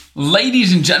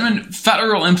Ladies and gentlemen,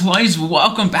 federal employees,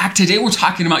 welcome back. Today we're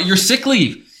talking about your sick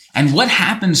leave and what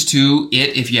happens to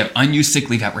it if you have unused sick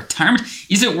leave at retirement.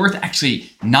 Is it worth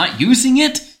actually not using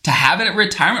it to have it at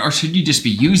retirement, or should you just be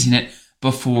using it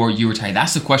before you retire?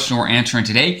 That's the question we're answering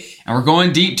today, and we're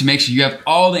going deep to make sure you have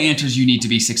all the answers you need to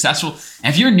be successful.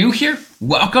 And if you're new here,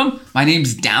 welcome. My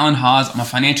name's Dallin Hawes. I'm a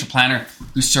financial planner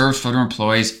who serves federal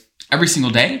employees every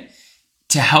single day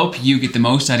to help you get the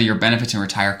most out of your benefits and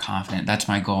retire confident. That's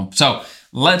my goal. So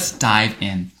let's dive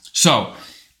in. So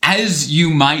as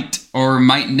you might or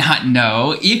might not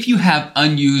know, if you have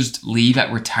unused leave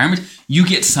at retirement, you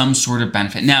get some sort of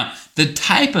benefit. Now, the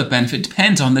type of benefit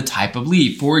depends on the type of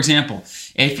leave. For example,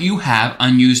 if you have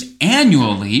unused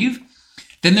annual leave,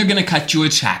 then they're going to cut you a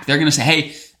check. They're going to say, hey,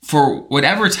 for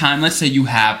whatever time, let's say you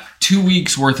have 2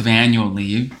 weeks worth of annual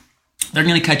leave, they're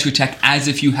going to cut you a check as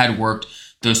if you had worked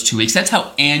those 2 weeks. That's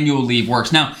how annual leave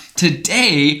works. Now,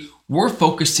 today, we're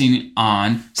focusing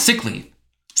on sick leave.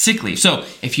 Sick leave. So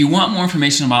if you want more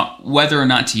information about whether or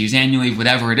not to use annual leave,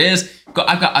 whatever it is,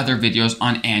 I've got other videos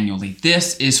on annual leave.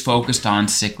 This is focused on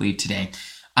sick leave today.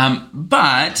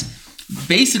 But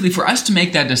basically, for us to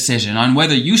make that decision on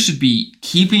whether you should be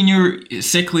keeping your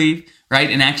sick leave,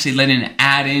 right, and actually letting it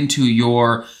add into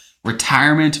your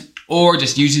retirement or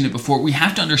just using it before, we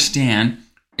have to understand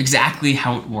exactly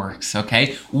how it works,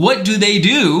 okay? What do they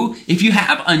do if you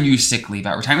have unused sick leave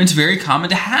at retirement? It's very common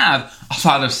to have a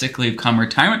lot of sick leave come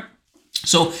retirement.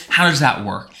 So how does that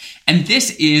work? And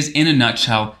this is, in a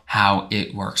nutshell, how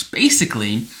it works.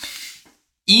 Basically,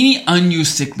 any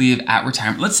unused sick leave at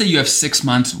retirement, let's say you have 6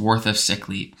 months worth of sick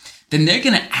leave, then they're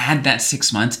going to add that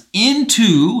 6 months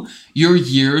into your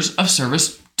years of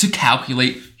service to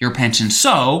calculate your pension.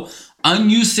 So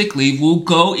unused sick leave will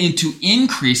go into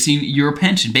increasing your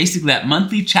pension. Basically, that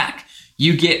monthly check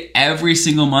you get every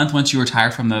single month once you retire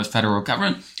from the federal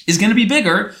government is going to be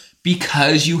bigger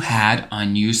because you had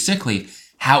unused sick leave.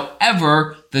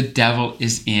 However, the devil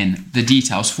is in the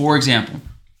details. For example,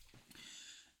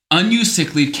 unused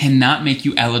sick leave cannot make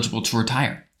you eligible to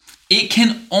retire. It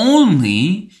can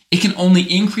only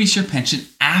increase your pension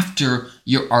after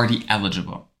you're already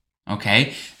eligible.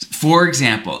 Okay. For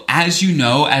example, as you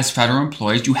know, as federal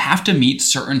employees, you have to meet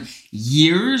certain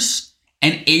years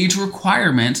and age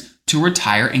requirements to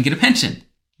retire and get a pension.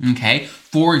 Okay.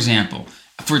 For example,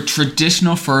 for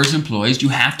traditional FERS employees, you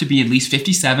have to be at least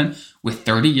 57 with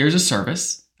 30 years of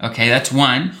service. Okay. That's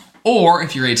one. Or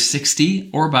if you're age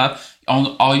 60 or above,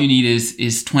 all you need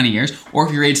is 20 years. Or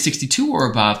if you're age 62 or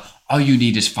above, all you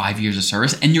need is 5 years of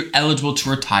service and you're eligible to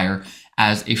retire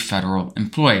as a federal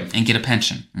employee and get a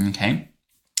pension, okay?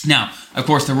 Now, of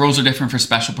course, the rules are different for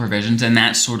special provisions and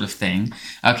that sort of thing,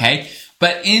 okay?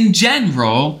 But in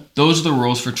general, those are the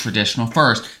rules for traditional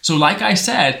FERS. So like I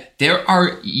said, there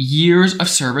are years of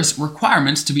service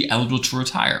requirements to be eligible to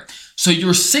retire. So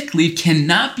your sick leave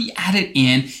cannot be added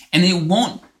in and it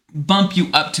won't bump you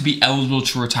up to be eligible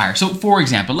to retire. So for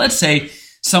example, let's say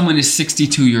someone is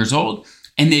 62 years old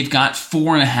and they've got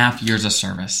 4.5 years of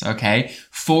service, okay?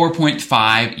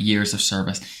 4.5 years of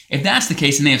service. If that's the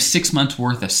case and they have 6 months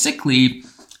worth of sick leave,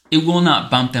 it will not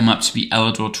bump them up to be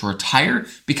eligible to retire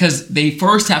because they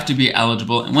first have to be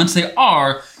eligible. And once they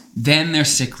are, then their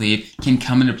sick leave can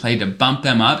come into play to bump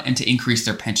them up and to increase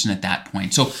their pension at that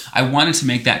point. So I wanted to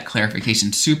make that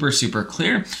clarification super, super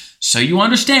clear so you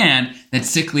understand that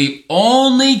sick leave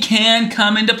only can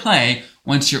come into play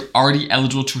once you're already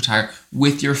eligible to retire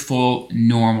with your full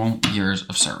normal years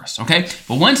of service, okay?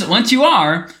 But once you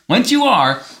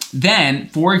are, then,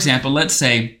 for example, let's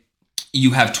say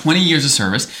you have 20 years of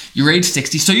service, you're age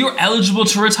 60, so you're eligible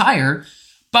to retire,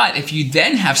 but if you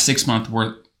then have 6 months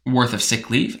worth of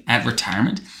sick leave at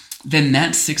retirement, then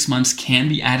that 6 months can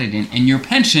be added in, and your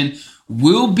pension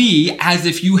will be as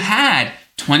if you had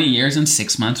 20 years and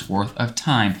 6 months worth of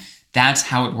time. That's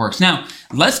how it works. Now,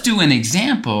 let's do an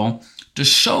example to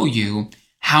show you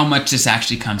how much this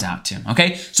actually comes out to,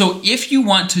 okay? So if you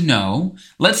want to know,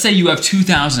 let's say you have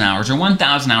 2,000 hours or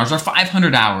 1,000 hours or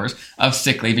 500 hours of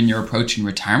sick leave and you're approaching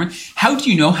retirement, how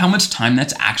do you know how much time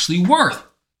that's actually worth,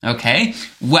 okay?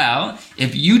 Well,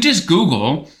 if you just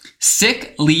Google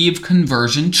sick leave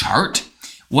conversion chart,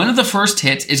 one of the first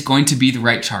hits is going to be the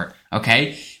right chart,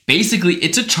 okay? Basically,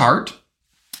 it's a chart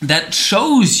that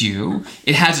shows you,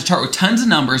 it has a chart with tons of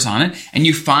numbers on it, and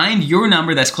you find your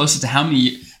number that's closest to how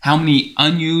many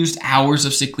unused hours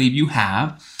of sick leave you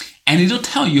have, and it'll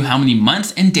tell you how many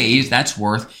months and days that's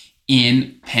worth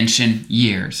in pension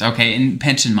years, okay, in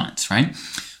pension months, right?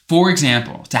 For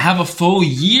example, to have a full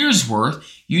year's worth,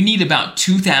 you need about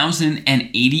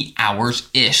 2,080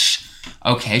 hours-ish,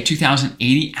 okay,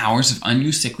 2,080 hours of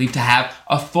unused sick leave to have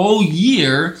a full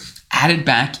year added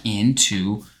back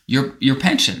into your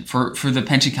pension for the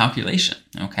pension calculation,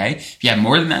 okay? If you have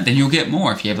more than that, then you'll get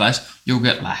more. If you have less, you'll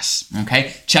get less,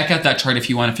 okay? Check out that chart if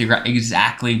you want to figure out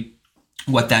exactly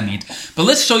what that means. But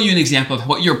let's show you an example of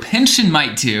what your pension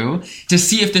might do to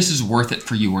see if this is worth it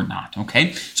for you or not,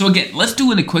 okay? So again, let's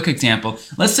do a quick example.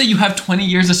 Let's say you have 20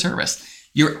 years of service.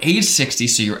 You're age 60,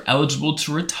 so you're eligible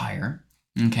to retire,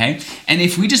 okay? And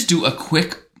if we just do a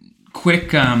quick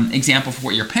example for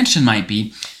what your pension might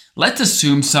be, let's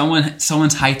assume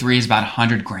someone's high 3 is about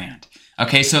 100 grand.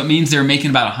 Okay, so it means they're making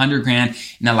about 100 grand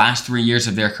in the last 3 years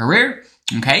of their career.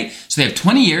 Okay, so they have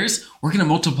 20 years. We're going to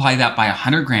multiply that by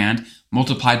 100 grand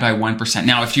multiplied by 1%.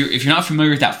 Now, if you're not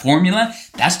familiar with that formula,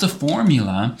 that's the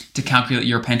formula to calculate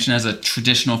your pension as a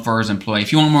traditional FERS employee.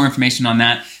 If you want more information on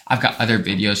that, I've got other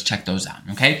videos. Check those out.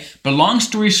 Okay, but long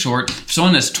story short, if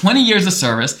someone has 20 years of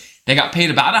service, they got paid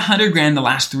about 100 grand the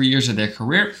last 3 years of their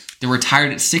career. They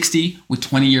retired at 60 with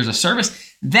 20 years of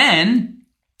service. Then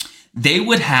they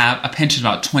would have a pension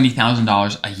of about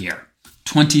 $20,000 a year.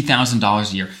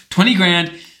 $20,000 a year. 20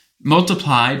 grand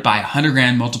multiplied by 100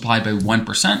 grand multiplied by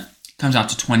 1% comes out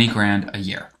to 20 grand a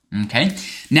year. Okay.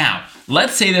 Now,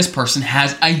 let's say this person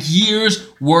has a year's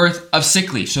worth of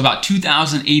sick leave. So about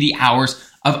 2,080 hours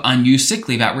of unused sick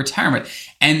leave at retirement.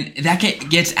 And that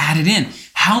gets added in.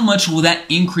 How much will that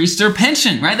increase their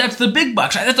pension, right? That's the big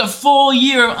bucks, right? That's a full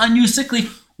year of unused sick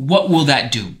leave. What will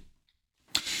that do?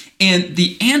 And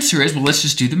the answer is, well, let's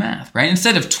just do the math, right?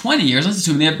 Instead of 20 years, let's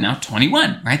assume they have now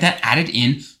 21, right? That added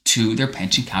in to their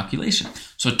pension calculation.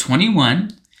 So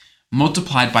 21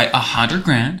 multiplied by 100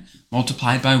 grand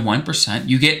multiplied by 1%,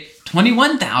 you get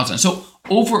 21,000. So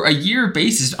over a year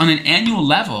basis, on an annual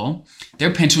level,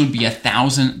 their pension would be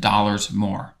 $1,000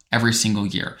 more every single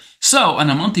year. So on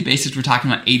a monthly basis, we're talking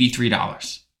about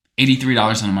 $83.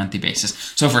 $83 on a monthly basis.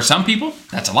 So for some people,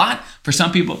 that's a lot. For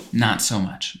some people, not so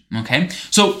much. Okay.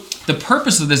 So the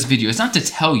purpose of this video is not to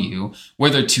tell you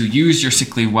whether to use your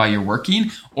sick leave while you're working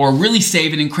or really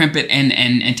save it and crimp it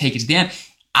and take it to the end.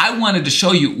 I wanted to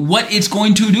show you what it's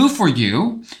going to do for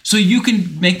you so you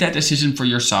can make that decision for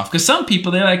yourself. Because some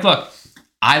people, they're like, look,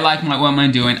 I like what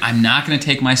I'm doing. I'm not going to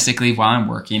take my sick leave while I'm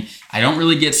working. I don't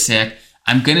really get sick.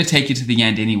 I'm going to take it to the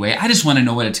end anyway. I just want to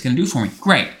know what it's going to do for me.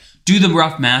 Great. Do the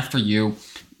rough math for you.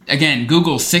 Again,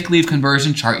 Google sick leave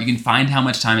conversion chart. You can find how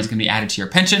much time is going to be added to your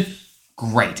pension.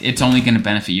 Great. It's only going to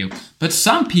benefit you. But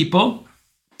some people,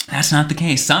 that's not the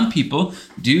case. Some people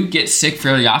do get sick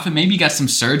fairly often. Maybe you got some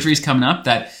surgeries coming up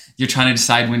that you're trying to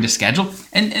decide when to schedule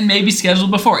and maybe schedule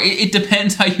before. It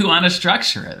depends how you want to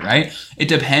structure it, right? It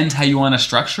depends how you want to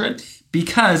structure it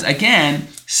because, again,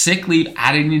 sick leave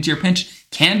added into your pension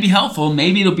can be helpful.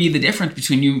 Maybe it'll be the difference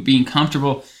between you being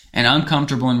comfortable and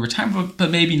uncomfortable in retirement, but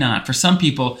maybe not. For some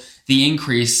people, the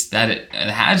increase that it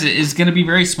has is going to be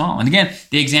very small. And again,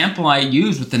 the example I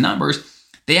used with the numbers,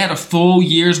 they had a full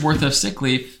year's worth of sick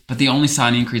leave, but they only saw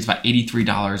an increase of about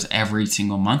 $83 every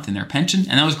single month in their pension.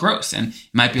 And that was gross. And it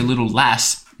might be a little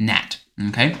less net.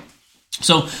 Okay.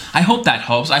 So I hope that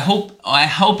helps. I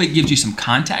hope it gives you some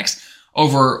context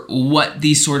over what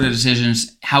these sort of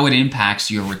decisions, how it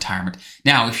impacts your retirement.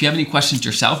 Now, if you have any questions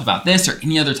yourself about this or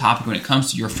any other topic when it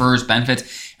comes to your FERS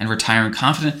benefits and retiring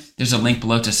confident, there's a link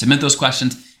below to submit those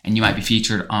questions and you might be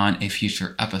featured on a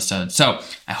future episode. So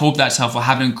I hope that's helpful.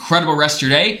 Have an incredible rest of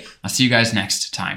your day. I'll see you guys next time.